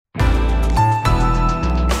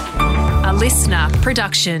listener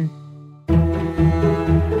production.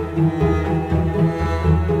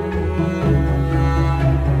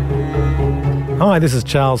 Hi, this is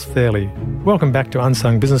Charles Fairley. Welcome back to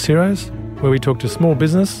Unsung Business Heroes, where we talk to small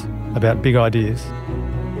business about big ideas.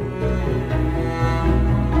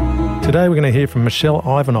 Today we're going to hear from Michelle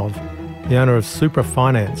Ivanov, the owner of Supra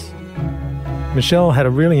Finance. Michelle had a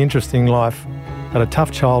really interesting life, had a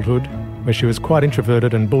tough childhood where she was quite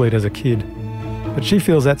introverted and bullied as a kid. But she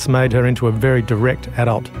feels that's made her into a very direct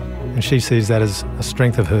adult, and she sees that as a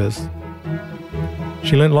strength of hers.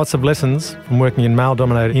 She learnt lots of lessons from working in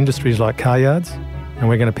male-dominated industries like car yards, and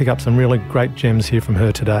we're going to pick up some really great gems here from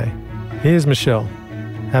her today. Here's Michelle.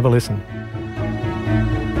 Have a listen.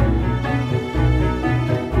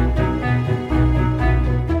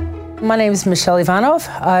 My name is Michelle Ivanov.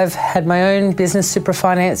 I've had my own business, Supra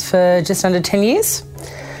Finance, for just under 10 years.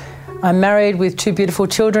 I'm married with two beautiful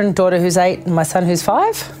children, daughter who's 8 and my son who's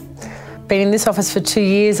 5. Been in this office for 2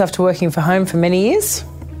 years after working for home for many years.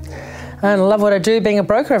 And I love what I do, being a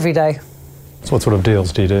broker every day. So what sort of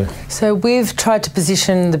deals do you do? So we've tried to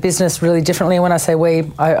position the business really differently. When I say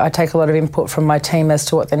we, I take a lot of input from my team as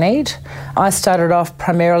to what they need. I started off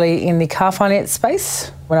primarily in the car finance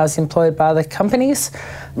space when I was employed by other companies.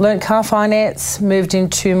 Learnt car finance, moved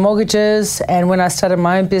into mortgages, and when I started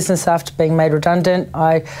my own business after being made redundant,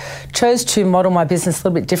 I chose to model my business a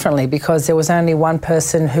little bit differently because there was only one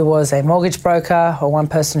person who was a mortgage broker or one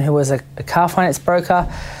person who was a car finance broker.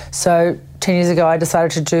 So 10 years ago, I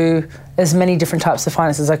decided to do as many different types of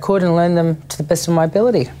finance as I could and learn them to the best of my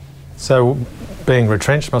ability. So being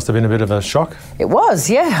retrenched must have been a bit of a shock? It was,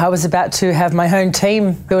 yeah. I was about to have my own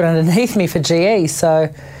team built underneath me for GE,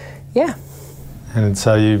 so yeah. And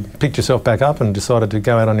so you picked yourself back up and decided to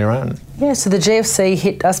go out on your own? Yeah, so the GFC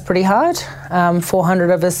hit us pretty hard.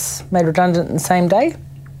 400 of us made redundant in the same day.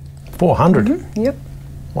 400? Mm-hmm. Yep.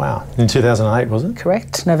 Wow. In 2008, was it?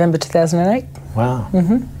 Correct, November 2008. Wow.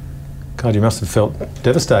 Mm-hmm. God, you must have felt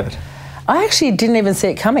devastated. I actually didn't even see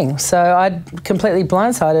it coming, so I'd completely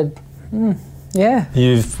blindsided. Yeah.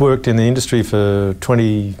 You've worked in the industry for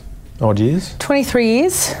 20 odd years? 23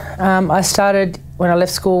 years. I started when I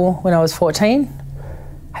left school when I was 14.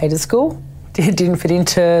 Hated school. Didn't fit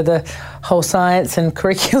into the whole science and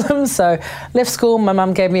curriculum, so left school. My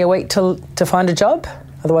mum gave me a week to find a job.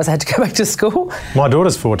 Otherwise, I had to go back to school. My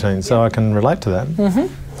daughter's 14, so I can relate to that.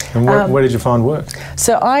 Mm-hmm. And where did you find work?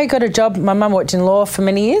 So I got a job. My mum worked in law for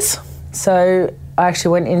many years. So I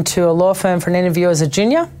actually went into a law firm for an interview as a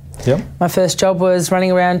junior. Yep. My first job was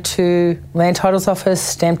running around to land titles office,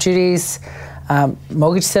 stamp duties,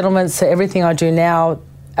 mortgage settlements. So everything I do now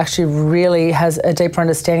actually really has a deeper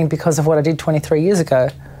understanding because of what I did 23 years ago.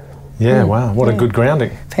 Yeah, wow, what a good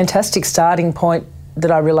grounding. Fantastic starting point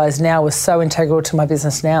that I realise now was so integral to my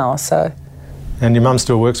business now. So. And your mum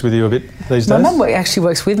still works with you a bit these days? My mum actually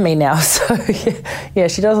works with me now, so yeah,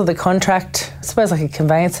 she does all the contract, I suppose like a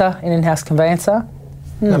conveyancer, an in-house conveyancer.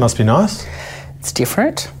 That must be nice. It's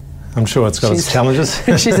different. I'm sure it's got its challenges.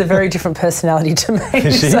 She's a very different personality to me.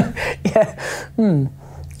 Is she? So, yeah.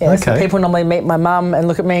 Yeah, okay. So people normally meet my mum and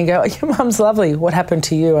look at me and go, oh, your mum's lovely, what happened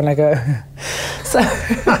to you? And I go, so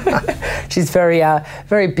she's very,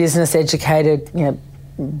 very business educated, you know,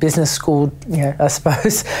 business school, you know, I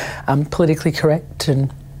suppose, politically correct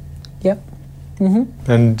and, yep.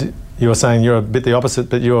 Mm-hmm. And you were saying you're a bit the opposite,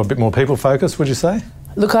 but you're a bit more people-focused, would you say?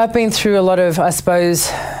 Look, I've been through a lot of, I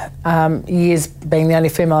suppose, years being the only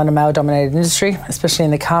female in a male-dominated industry, especially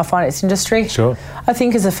in the car finance industry. Sure. I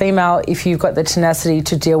think as a female, if you've got the tenacity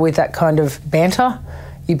to deal with that kind of banter,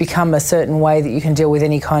 you become a certain way that you can deal with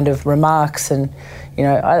any kind of remarks and, you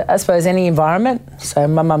know, I suppose any environment. So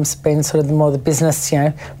my mum's been sort of the business, you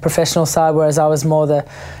know, professional side, whereas I was more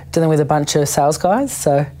dealing with a bunch of sales guys.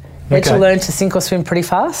 So I had to learn to sink or swim pretty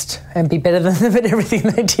fast and be better than them at everything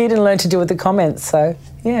they did and learn to deal with the comments. So,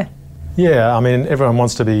 yeah. Yeah, I mean, everyone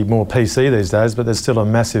wants to be more PC these days, but there's still a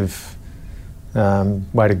massive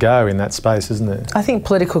way to go in that space, isn't there? I think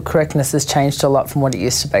political correctness has changed a lot from what it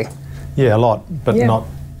used to be. Yeah, a lot, but not.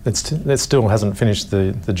 It still hasn't finished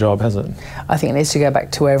the job, has it? I think it needs to go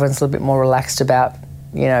back to where everyone's a little bit more relaxed about,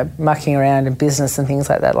 you know, mucking around in business and things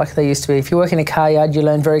like that, like they used to be. If you work in a car yard, you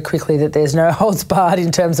learn very quickly that there's no holds barred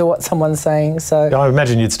in terms of what someone's saying. So I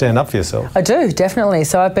imagine you'd stand up for yourself. I do, definitely.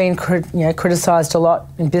 So I've been, criticised a lot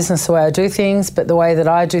in business the way I do things, but the way that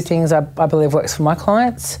I do things, I believe works for my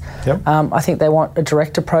clients. Yep. I think they want a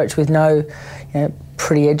direct approach with no,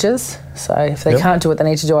 pretty edges. So if they can't do what they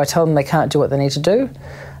need to do, I tell them they can't do what they need to do.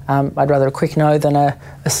 I'd rather a quick no than a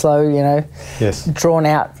slow, drawn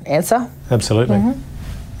out answer. Absolutely.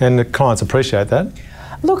 Mm-hmm. And the clients appreciate that?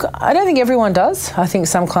 Look, I don't think everyone does. I think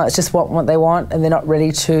some clients just want what they want and they're not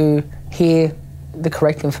ready to hear the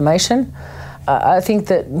correct information. I think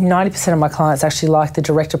that 90% of my clients actually like the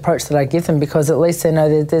direct approach that I give them, because at least they know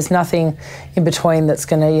that there's nothing in between that's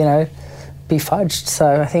going to, be fudged.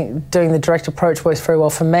 So I think doing the direct approach works very well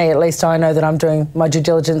for me. At least I know that I'm doing my due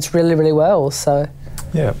diligence really, really well. So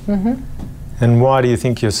yeah. And why do you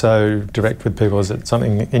think you're so direct with people? Is it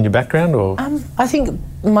something in your background, or? I think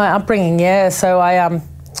my upbringing, yeah. So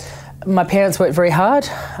my parents worked very hard,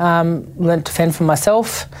 learned to fend for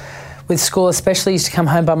myself. With school especially, used to come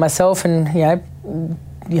home by myself and,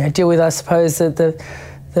 deal with, I suppose,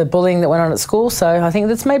 the bullying that went on at school. So I think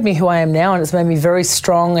that's made me who I am now, and it's made me very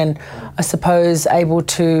strong and, I suppose, able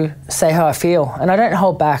to say how I feel. And I don't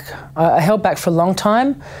hold back. I held back for a long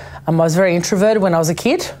time. I was very introverted when I was a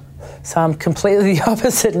kid, so I'm completely the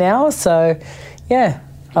opposite now. So, yeah,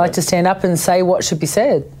 I like to stand up and say what should be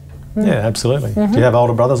said. Yeah, absolutely. Do you have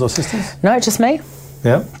older brothers or sisters? No, just me.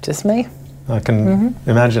 Yeah? Just me. I can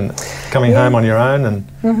imagine coming home on your own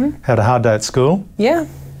and had a hard day at school. Yeah,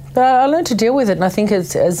 but I learned to deal with it, and I think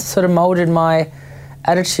it's sort of moulded my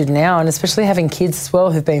attitude now, and especially having kids as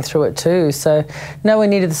well who've been through it too. So nowhere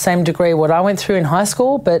near to the same degree what I went through in high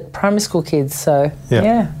school, but primary school kids. So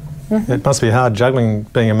yeah. It must be hard juggling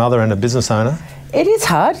being a mother and a business owner. It is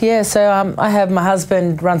hard, yeah. So I have my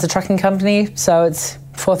husband runs a trucking company, so it's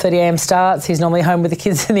 4:30 a.m. starts. He's normally home with the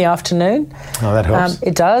kids in the afternoon. Oh, that helps.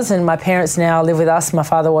 It does, and my parents now live with us. My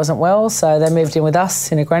father wasn't well, so they moved in with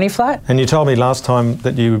us in a granny flat. And you told me last time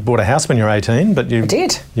that you bought a house when you were 18, but you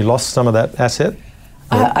did. You lost some of that asset?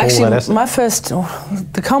 Actually,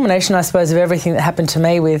 the culmination, I suppose, of everything that happened to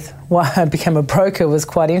me with why I became a broker was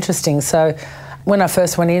quite interesting. So when I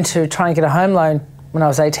first went in to try and get a home loan when I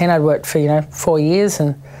was 18, I'd worked for, 4 years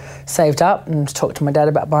and saved up and talked to my dad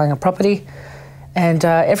about buying a property. And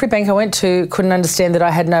every bank I went to couldn't understand that I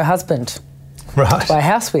had no husband to buy a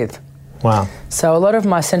house with. Wow. So a lot of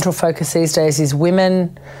my central focus these days is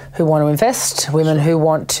women who want to invest, women who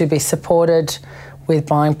want to be supported with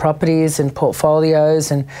buying properties and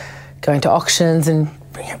portfolios and going to auctions and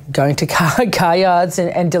going to car yards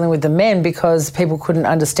and dealing with the men, because people couldn't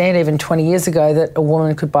understand even 20 years ago that a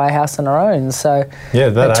woman could buy a house on her own. So yeah,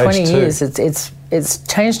 that at 20 age years, too. it's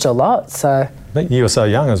changed a lot. So but you were so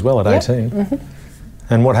young as well at 18.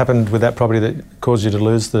 And what happened with that property that caused you to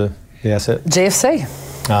lose the asset? GFC.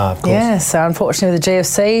 Ah, of course. Yeah, so unfortunately with the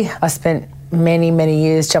GFC, I spent many, many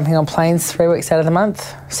years jumping on planes 3 weeks out of the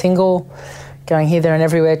month, single, going here, there and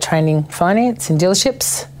everywhere, training finance in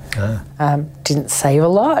dealerships. Didn't save a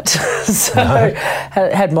lot, so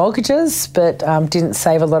had mortgages, but didn't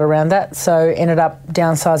save a lot around that. So ended up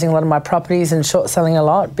downsizing a lot of my properties and short selling a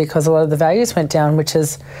lot because a lot of the values went down, which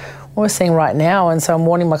is what we're seeing right now. And so I'm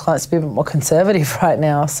warning my clients to be a bit more conservative right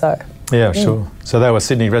now. So yeah, sure. So they were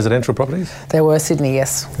Sydney residential properties? They were Sydney,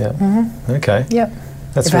 yes. Yeah. Okay. Yep.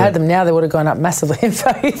 If I had them now, they would have gone up massively in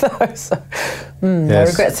value though. So I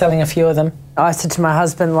regret selling a few of them. I said to my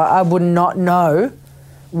husband, I would not know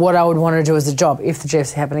what I would want to do as a job if the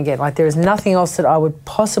GFC happened again. There is nothing else that I would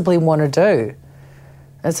possibly want to do.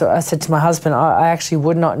 That's what I said to my husband. I actually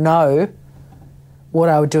would not know what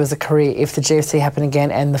I would do as a career if the GFC happened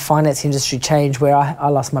again and the finance industry changed where I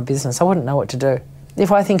lost my business. I wouldn't know what to do.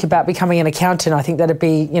 If I think about becoming an accountant, I think that'd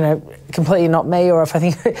be, completely not me. Or if I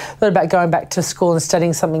think about going back to school and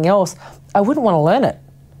studying something else, I wouldn't want to learn it.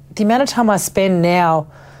 The amount of time I spend now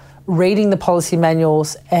reading the policy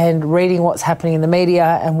manuals and reading what's happening in the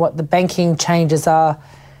media and what the banking changes are,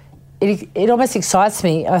 it almost excites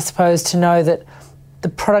me, I suppose, to know that the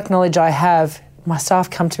product knowledge I have, my staff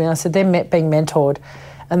come to me and I said, they're being mentored,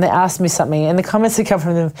 and they ask me something and the comments that come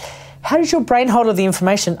from them, how does your brain hold all the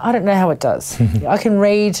information? I don't know how it does. I can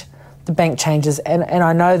read the bank changes and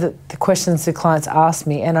I know that the questions the clients ask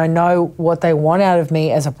me, and I know what they want out of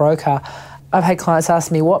me as a broker. I've had clients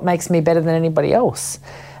ask me, what makes me better than anybody else?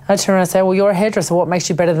 I turn around and say, well, you're a hairdresser. What makes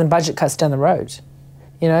you better than budget cuts down the road?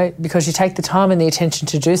 Because you take the time and the attention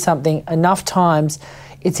to do something enough times,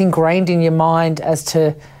 it's ingrained in your mind as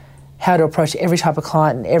to how to approach every type of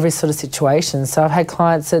client in every sort of situation. So I've had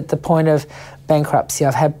clients at the point of bankruptcy.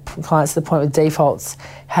 I've had clients at the point of defaults.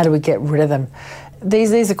 How do we get rid of them?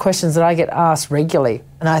 These are questions that I get asked regularly.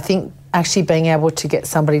 And I think actually being able to get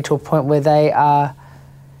somebody to a point where they are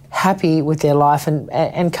happy with their life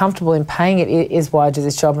and comfortable in paying it is why I do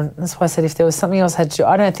this job. And that's why I said if there was something else I had to do,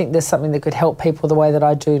 I don't think there's something that could help people the way that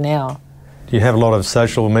I do now. Do you have a lot of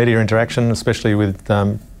social media interaction, especially with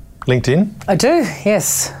LinkedIn? I do,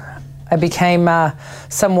 yes. I became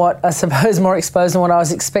somewhat, I suppose, more exposed than what I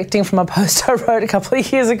was expecting from a post I wrote a couple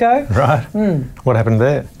of years ago. Right. What happened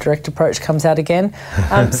there? Direct approach comes out again.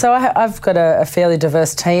 So I've got a fairly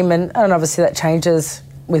diverse team, and obviously that changes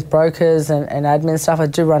with brokers and admin stuff. I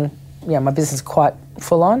do run my business quite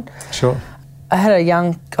full on. Sure. I had a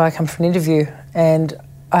young guy come for an interview, and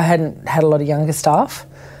I hadn't had a lot of younger staff.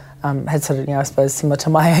 Had sort of, I suppose, similar to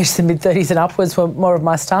my age, the mid-30s and upwards were more of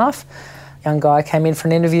my staff. Young guy came in for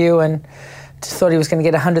an interview and thought he was going to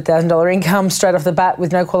get a $100,000 income straight off the bat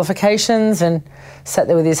with no qualifications, and sat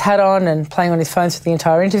there with his hat on and playing on his phone through the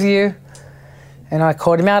entire interview. And I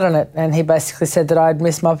called him out on it, and he basically said that I'd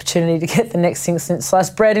missed my opportunity to get the next thing since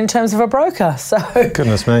sliced bread in terms of a broker. So,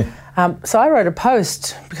 goodness me. So I wrote a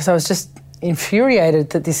post because I was just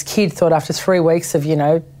infuriated that this kid thought after 3 weeks of,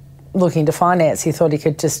 looking to finance, he thought he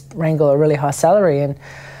could just wrangle a really high salary, and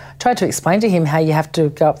tried to explain to him how you have to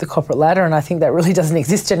go up the corporate ladder, and I think that really doesn't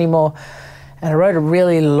exist anymore. And I wrote a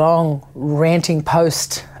really long ranting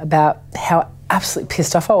post about how absolutely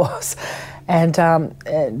pissed off I was. And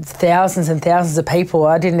thousands and thousands of people,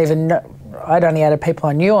 I didn't even know, I'd only added people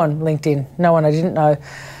I knew on LinkedIn, no one I didn't know.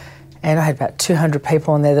 And I had about 200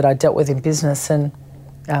 people on there that I dealt with in business, and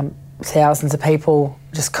thousands of people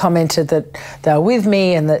just commented that they were with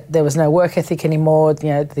me and that there was no work ethic anymore.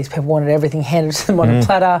 These people wanted everything handed to them on a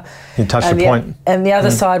platter. You touched the point. And the other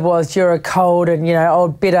side was, you're a cold and,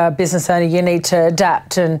 old bitter business owner, you need to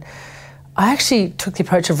adapt. And I actually took the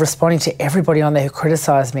approach of responding to everybody on there who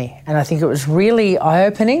criticised me. And I think it was really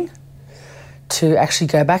eye-opening to actually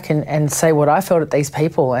go back and say what I felt at these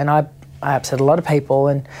people. And I upset a lot of people,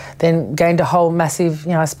 and then gained a whole massive,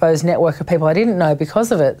 I suppose, network of people I didn't know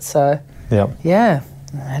because of it. So, yeah,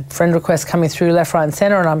 I had friend requests coming through left, right and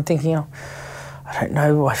centre, and I'm thinking, I don't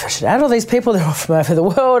know if I should add all these people. They're all from over the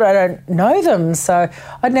world. I don't know them. So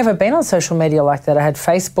I'd never been on social media like that. I had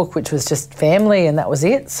Facebook, which was just family, and that was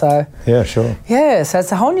it. So yeah, sure. Yeah, so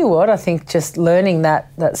it's a whole new world, I think, just learning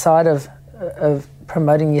that side of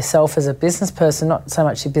promoting yourself as a business person, not so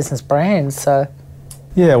much your business brand. So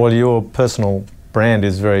yeah, well, your personal brand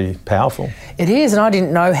is very powerful. It is, and I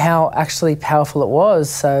didn't know how actually powerful it was.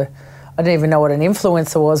 So I didn't even know what an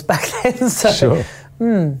influencer was back then. So,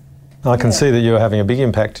 sure. I can see that you're having a big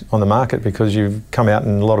impact on the market because you've come out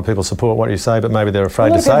and a lot of people support what you say, but maybe they're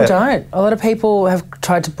afraid to say it. A lot of people don't. A lot of people have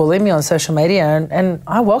tried to bully me on social media, and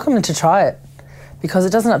I welcome them to try it because it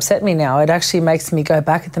doesn't upset me now. It actually makes me go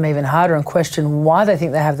back at them even harder and question why they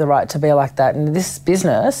think they have the right to be like that. And this is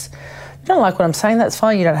business. If you don't like what I'm saying, that's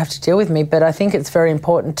fine, you don't have to deal with me, but I think it's very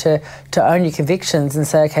important to own your convictions and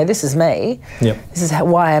say, okay, this is me. Yep. This is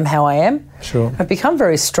why I am how I am. Sure. I've become a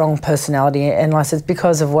very strong personality, and like I said, it's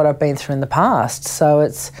because of what I've been through in the past. So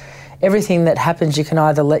it's everything that happens, you can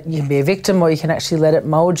either you can be a victim, or you can actually let it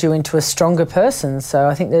mould you into a stronger person. So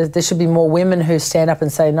I think there should be more women who stand up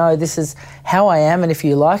and say, no, this is how I am, and if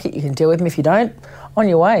you like it, you can deal with me. If you don't, on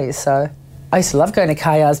your way. So I used to love going to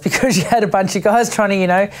car yards because you had a bunch of guys trying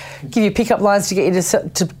to, give you pickup lines to get you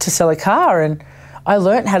to sell a car. And I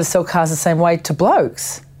learnt how to sell cars the same way to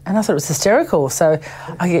blokes. And I thought it was hysterical. So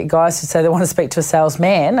I get guys who say they want to speak to a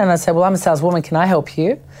salesman, and I say, well, I'm a saleswoman, can I help you?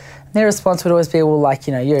 And their response would always be, well,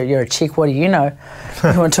 you're a chick, what do you know?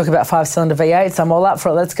 You want to talk about 5-cylinder V8s, I'm all up for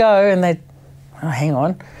it, let's go. And they, hang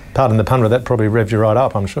on. Pardon the pun, but that probably revved you right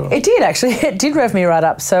up, I'm sure. It did, actually. It did rev me right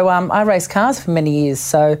up. So I raced cars for many years.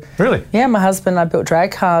 So really? Yeah, my husband and I built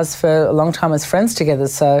drag cars for a long time as friends together.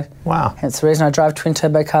 So wow. That's the reason I drive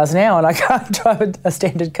twin-turbo cars now, and I can't drive a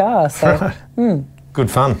standard car. So, right.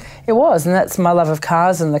 Good fun. It was, and that's my love of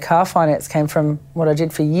cars, and the car finance came from what I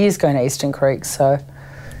did for years going to Eastern Creek. So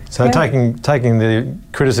yeah. taking the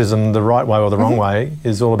criticism the right way or the wrong way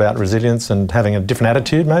is all about resilience and having a different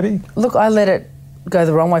attitude, maybe? Look, I let it go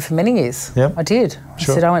the wrong way for many years. Yep. I did.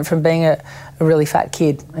 Sure. I said I went from being a really fat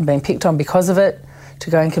kid and being picked on because of it to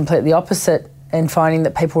going completely opposite and finding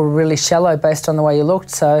that people were really shallow based on the way you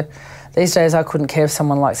looked. So these days I couldn't care if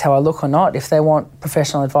someone likes how I look or not. If they want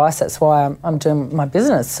professional advice, that's why I'm doing my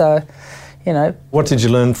business. So, What did you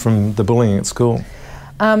learn from the bullying at school?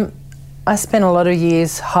 I spent a lot of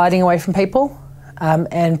years hiding away from people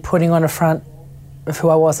and putting on a front of who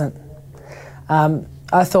I wasn't.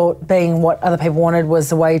 I thought being what other people wanted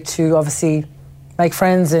was a way to obviously make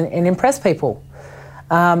friends and impress people.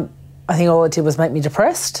 I think all it did was make me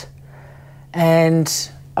depressed,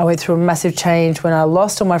 and I went through a massive change when I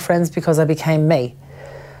lost all my friends because I became me.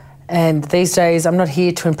 And these days I'm not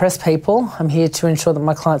here to impress people, I'm here to ensure that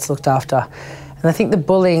my clients are looked after. And I think the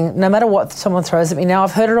bullying, no matter what someone throws at me now,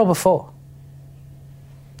 I've heard it all before.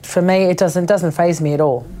 For me, it doesn't faze me at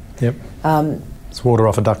all. Yep. It's water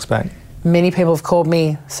off a duck's back. Many people have called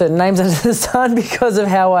me certain names under the sun because of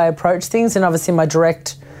how I approach things, and obviously my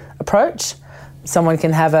direct approach. Someone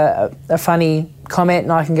can have a funny comment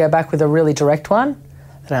and I can go back with a really direct one.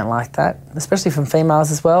 I don't like that, especially from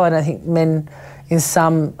females as well. I don't think men in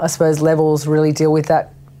some, I suppose, levels really deal with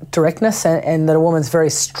that directness and that a woman's very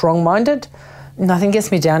strong-minded, nothing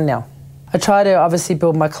gets me down now. I try to obviously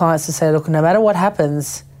build my clients to say, look, no matter what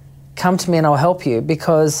happens, come to me and I'll help you,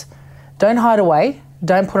 because don't hide away,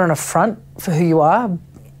 don't put on a front for who you are.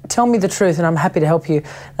 Tell me the truth and I'm happy to help you.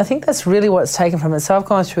 I think that's really what's taken from it. So I've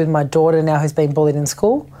gone through with my daughter now who's been bullied in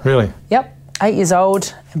school. Really? Yep, 8 years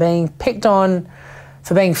old, being picked on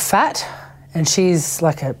for being fat, and she's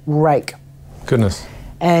like a rake. Goodness.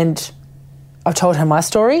 And I've told her my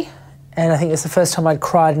story, and I think it's the first time I'd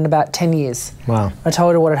cried in about 10 years. Wow. I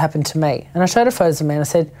told her what had happened to me. And I showed her photos of me and I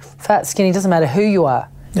said, fat, skinny, doesn't matter who you are.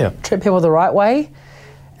 Yeah. Treat people the right way.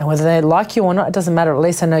 And whether they like you or not, it doesn't matter. At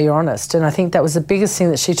least I know you're honest. And I think that was the biggest thing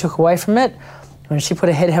that she took away from it. When she put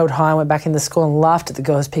her head held high and went back into school and laughed at the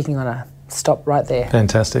girls picking on her. Stopped right there.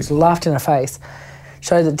 Fantastic. She laughed in her face.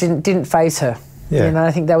 Showed that didn't faze her. Yeah. And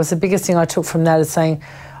I think that was the biggest thing I took from that, is saying,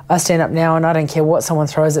 I stand up now and I don't care what someone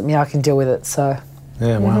throws at me, I can deal with it. So.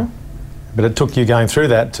 Yeah, wow. But it took you going through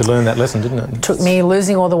that to learn that lesson, didn't it? It took me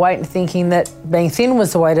losing all the weight and thinking that being thin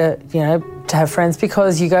was the way to, to have friends,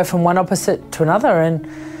 because you go from one opposite to another,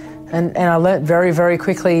 and I learnt very, very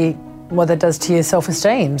quickly what that does to your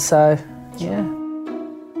self-esteem. So, yeah.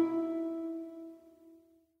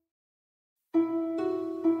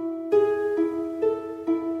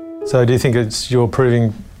 So do you think you're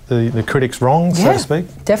proving the critics wrong, so to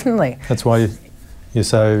speak? Definitely. That's why you're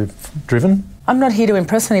so driven? I'm not here to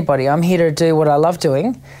impress anybody. I'm here to do what I love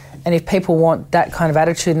doing. And if people want that kind of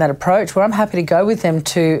attitude and that approach, well, I'm happy to go with them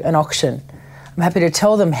to an auction. I'm happy to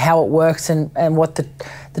tell them how it works and what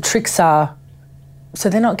the tricks are, so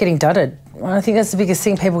they're not getting dudded. I think that's the biggest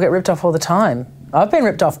thing. People get ripped off all the time. I've been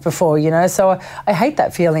ripped off before, so I hate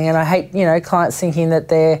that feeling, and I hate, clients thinking that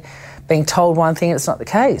they're being told one thing and it's not the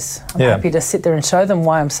case. I'm happy to sit there and show them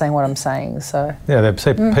why I'm saying what I'm saying. So yeah, there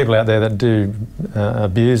are people out there that do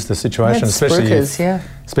abuse the situation, especially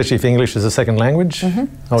if English is a second language.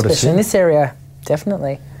 Mm-hmm. Especially in this area,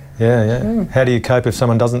 definitely. Yeah. How do you cope if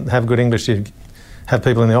someone doesn't have good English? Do you have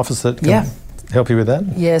people in the office that can help you with that?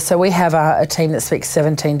 Yeah, so we have a team that speaks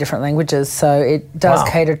 17 different languages, so it does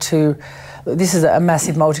cater to. This is a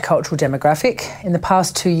massive multicultural demographic. In the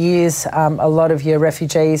past 2 years, a lot of your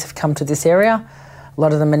refugees have come to this area. A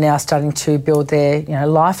lot of them are now starting to build their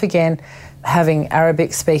life again, having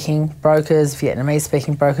Arabic-speaking brokers,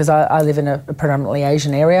 Vietnamese-speaking brokers. I live in a predominantly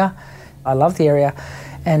Asian area. I love the area,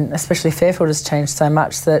 and especially Fairfield has changed so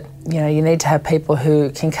much that you need to have people who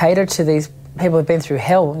can cater to these people who've been through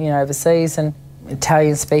hell, overseas, and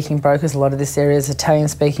Italian-speaking brokers. A lot of this area is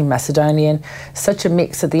Italian-speaking, Macedonian. Such a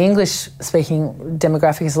mix that the English-speaking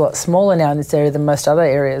demographic is a lot smaller now in this area than most other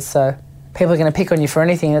areas. So people are going to pick on you for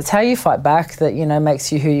anything. It's how you fight back that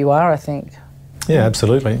makes you who you are, I think. Yeah,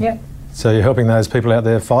 absolutely. Yeah. So you're helping those people out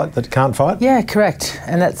there fight that can't fight? Yeah, correct.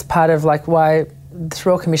 And that's part of why the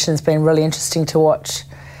Royal Commission's been really interesting to watch,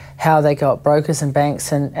 how they go at brokers and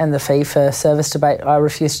banks and the fee for service debate. I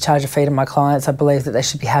refuse to charge a fee to my clients. I believe that they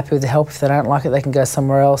should be happy with the help. If they don't like it, they can go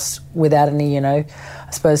somewhere else without any, I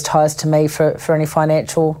suppose, ties to me for any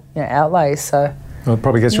financial outlay. So well, it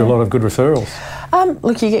probably gets you a lot of good referrals.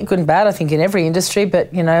 Look, you get good and bad, I think, in every industry,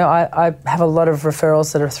 but, I have a lot of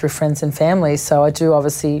referrals that are through friends and family, so I do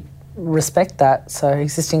obviously respect that. So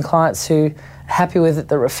existing clients who are happy with it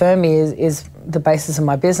that refer me is the basis of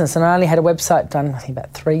my business. And I only had a website done, I think,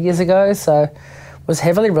 about 3 years ago, so was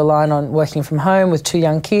heavily reliant on working from home with 2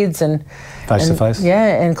 young kids and face-to-face.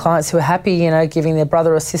 Yeah, and clients who are happy, giving their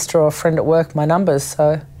brother or sister or friend at work my numbers.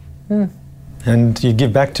 So. And you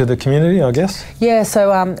give back to the community, I guess? Yeah,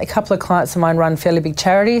 so a couple of clients of mine run fairly big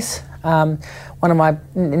charities. One of my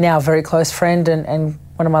now very close friend and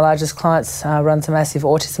one of my largest clients runs a massive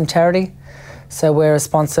autism charity. So we're a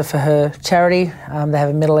sponsor for her charity. They have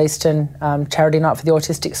a Middle Eastern charity night for the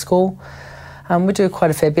autistic school. We do quite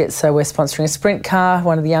a fair bit, so we're sponsoring a sprint car,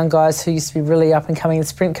 one of the young guys who used to be really up and coming in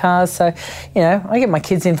sprint cars. So, I get my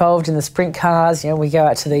kids involved in the sprint cars. We go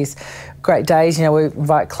out to these great days. We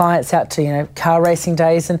invite clients out to, car racing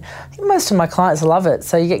days, and I think most of my clients love it.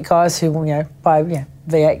 So you get guys who, buy,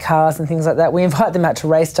 V8 cars and things like that. We invite them out to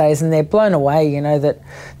race days and they're blown away, that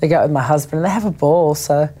they go out with my husband and they have a ball,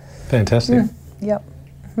 so. Fantastic. Yep.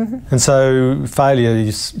 And so failure,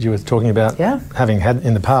 you were talking about having had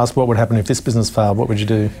in the past. What would happen if this business failed? What would you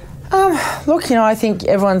do? Look, I think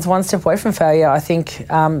everyone's one step away from failure. I think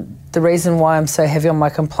the reason why I'm so heavy on my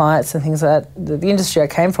compliance and things like that, the industry I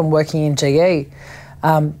came from working in GE,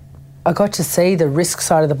 I got to see the risk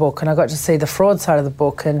side of the book and I got to see the fraud side of the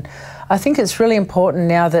book. And I think it's really important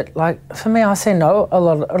now that, for me, I say no a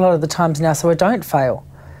lot of the times now so I don't fail.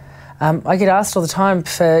 I get asked all the time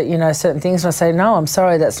for, certain things, and I say, no, I'm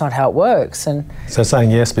sorry, that's not how it works. And so saying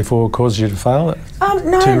yes before caused you to fail?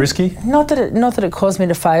 No, too risky? Not that it caused me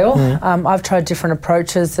to fail. I've tried different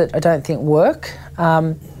approaches that I don't think work.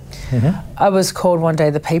 I was called one day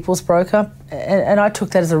the people's broker, and I took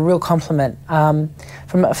that as a real compliment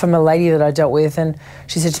from a lady that I dealt with, and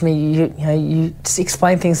she said to me, you just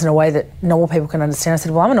explain things in a way that normal people can understand. I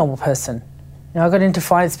said, well, I'm a normal person. I got into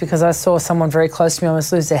finance because I saw someone very close to me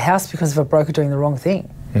almost lose their house because of a broker doing the wrong thing.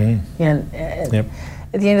 At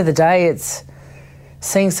the end of the day, it's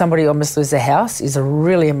seeing somebody almost lose their house is a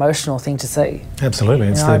really emotional thing to see. Absolutely,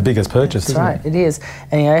 it's their biggest purchase, isn't it? That's right, it is.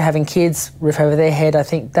 And having kids roof over their head, I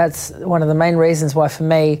think that's one of the main reasons why, for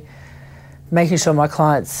me, making sure my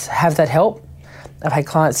clients have that help. I've had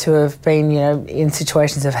clients who have been, in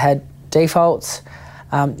situations have had defaults.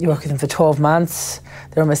 You work with them for 12 months.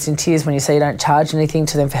 They're almost in tears when you say you don't charge anything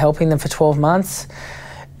to them for helping them for 12 months.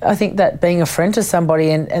 I think that being a friend to somebody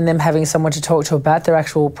and them having someone to talk to about their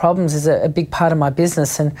actual problems is a big part of my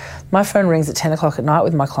business. And my phone rings at 10 o'clock at night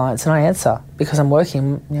with my clients and I answer because I'm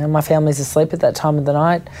working. My family's asleep at that time of the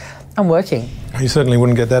night. I'm working. You certainly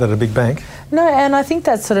wouldn't get that at a big bank. No, and I think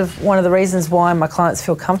that's sort of one of the reasons why my clients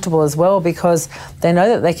feel comfortable as well, because they know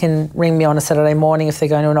that they can ring me on a Saturday morning if they're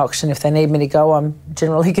going to an auction. If they need me to go, I'm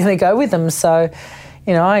generally going to go with them. So,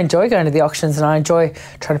 I enjoy going to the auctions and I enjoy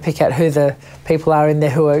trying to pick out who the people are in there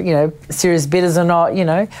who are, serious bidders or not.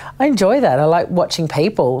 I enjoy that. I like watching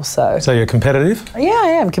people. So you're competitive? Yeah, I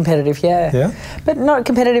am competitive, yeah. But not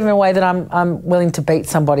competitive in a way that I'm willing to beat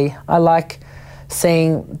somebody. I like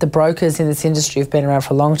seeing the brokers in this industry who've been around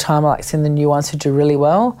for a long time. I like seeing the new ones who do really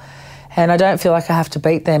well. And I don't feel like I have to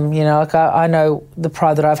beat them. I know the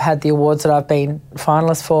pride that I've had, the awards that I've been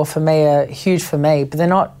finalist for me are huge for me, but they're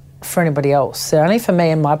not for anybody else. They're only for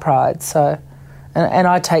me and my pride. So, and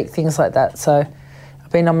I take things like that. So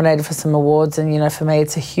I've been nominated for some awards and, for me,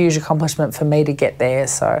 it's a huge accomplishment for me to get there.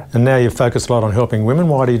 So. And now you've focused a lot on helping women.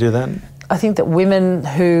 Why do you do that? I think that women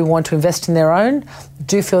who want to invest in their own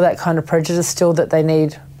do feel that kind of prejudice still, that they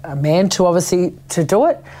need a man to obviously to do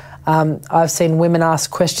it. I've seen women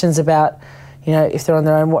ask questions about, if they're on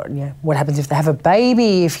their own, what happens if they have a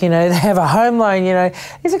baby, if, they have a home loan,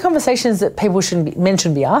 These are conversations that men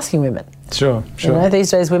shouldn't be asking women. Sure.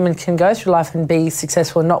 These days women can go through life and be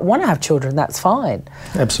successful and not want to have children. That's fine.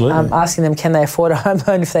 Absolutely. Asking them, can they afford a home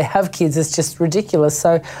loan if they have kids, is just ridiculous.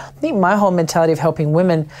 So I think my whole mentality of helping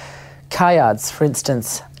women, car yards, for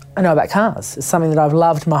instance, I know about cars. It's something that I've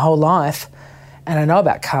loved my whole life and I know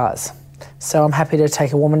about cars. So I'm happy to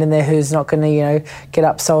take a woman in there who's not going to, get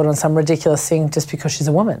upsold on some ridiculous thing just because she's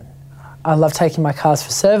a woman. I love taking my cars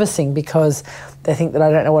for servicing because they think that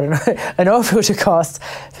I don't know what an oil filter costs.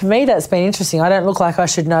 For me, that's been interesting. I don't look like I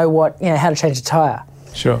should know how to change a tyre.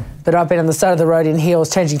 Sure. But I've been on the side of the road in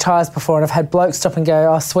heels changing tyres before, and I've had blokes stop and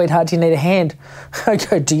go, "Oh, sweetheart, do you need a hand?" I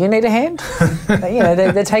go, "Do you need a hand?"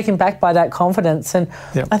 They're taken back by that confidence. And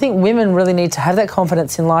I think women really need to have that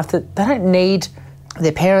confidence in life that they don't need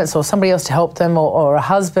their parents or somebody else to help them or a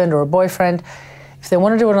husband or a boyfriend. If they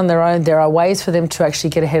want to do it on their own, there are ways for them to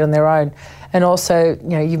actually get ahead on their own. And also,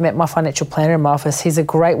 you've met my financial planner in my office. He's a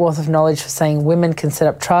great wealth of knowledge for saying women can set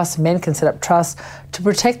up trusts, men can set up trusts to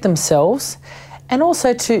protect themselves and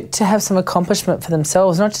also to have some accomplishment for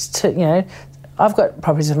themselves, not just to, I've got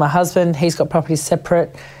properties with my husband, he's got properties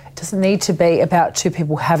separate. It doesn't need to be about two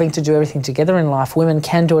people having to do everything together in life. Women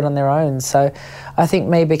can do it on their own. So I think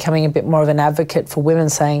me becoming a bit more of an advocate for women,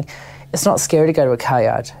 saying it's not scary to go to a car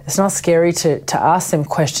yard. It's not scary to ask them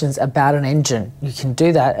questions about an engine. You can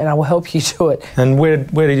do that and I will help you do it. And where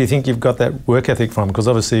do you think you've got that work ethic from? Because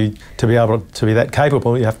obviously to be able to be that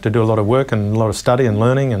capable, you have to do a lot of work and a lot of study and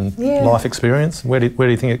learning and life experience. Where do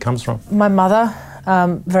you think it comes from? My mother,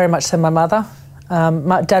 very much so my mother.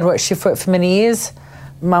 My dad worked shift work for many years.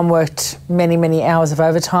 Mum worked many, many hours of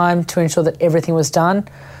overtime to ensure that everything was done.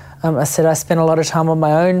 I said I spent a lot of time on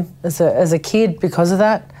my own as a kid because of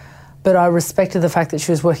that, but I respected the fact that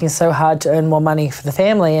she was working so hard to earn more money for the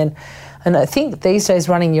family. And I think these days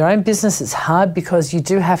running your own business is hard because you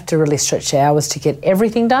do have to really stretch your hours to get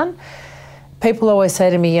everything done. People always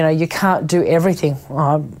say to me, you can't do everything.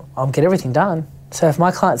 Well, I'll get everything done. So if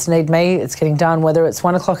my clients need me, it's getting done. Whether it's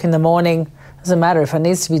 1 o'clock in the morning, doesn't matter. If it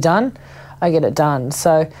needs to be done, I get it done.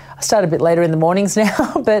 So I start a bit later in the mornings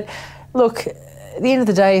now, but look, at the end of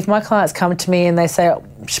the day, if my clients come to me and they say, "Oh,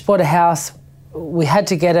 she bought a house, we had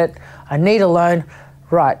to get it, I need a loan,"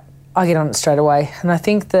 right, I get on it straight away. And I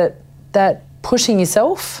think that pushing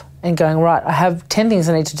yourself and going, right, I have 10 things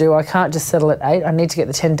I need to do, I can't just settle at 8, I need to get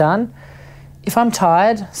the 10 done. If I'm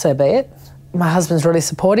tired, so be it. My husband's really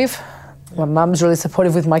supportive. My mum's really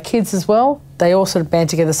supportive with my kids as well. They all sort of band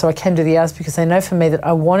together so I can do the hours because they know for me that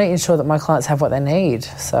I want to ensure that my clients have what they need.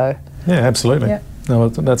 So yeah, absolutely. Yeah. No,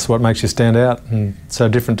 that's what makes you stand out and so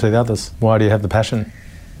different to the others. Why do you have the passion?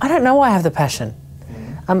 I don't know why I have the passion.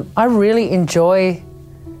 I really enjoy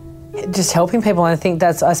just helping people, and I think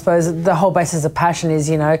that's, I suppose, the whole basis of passion is,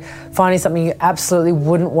 finding something you absolutely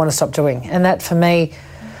wouldn't want to stop doing. And that for me,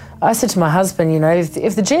 I said to my husband,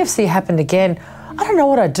 if the GFC happened again, I don't know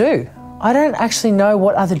what I'd do. I don't actually know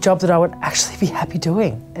what other job that I would actually be happy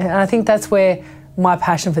doing. And I think that's where my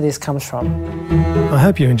passion for this comes from. I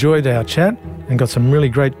hope you enjoyed our chat and got some really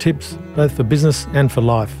great tips, both for business and for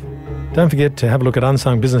life. Don't forget to have a look at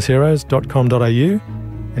unsungbusinessheroes.com.au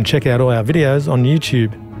and check out all our videos on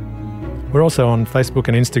YouTube. We're also on Facebook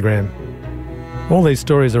and Instagram. All these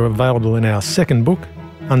stories are available in our second book,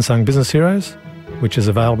 Unsung Business Heroes, which is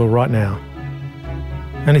available right now.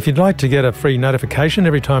 And if you'd like to get a free notification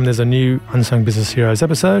every time there's a new Unsung Business Heroes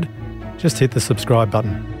episode, just hit the subscribe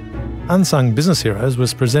button. Unsung Business Heroes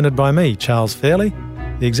was presented by me, Charles Fairley.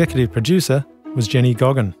 The executive producer was Jenny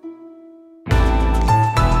Goggin.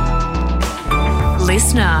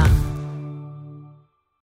 Listener.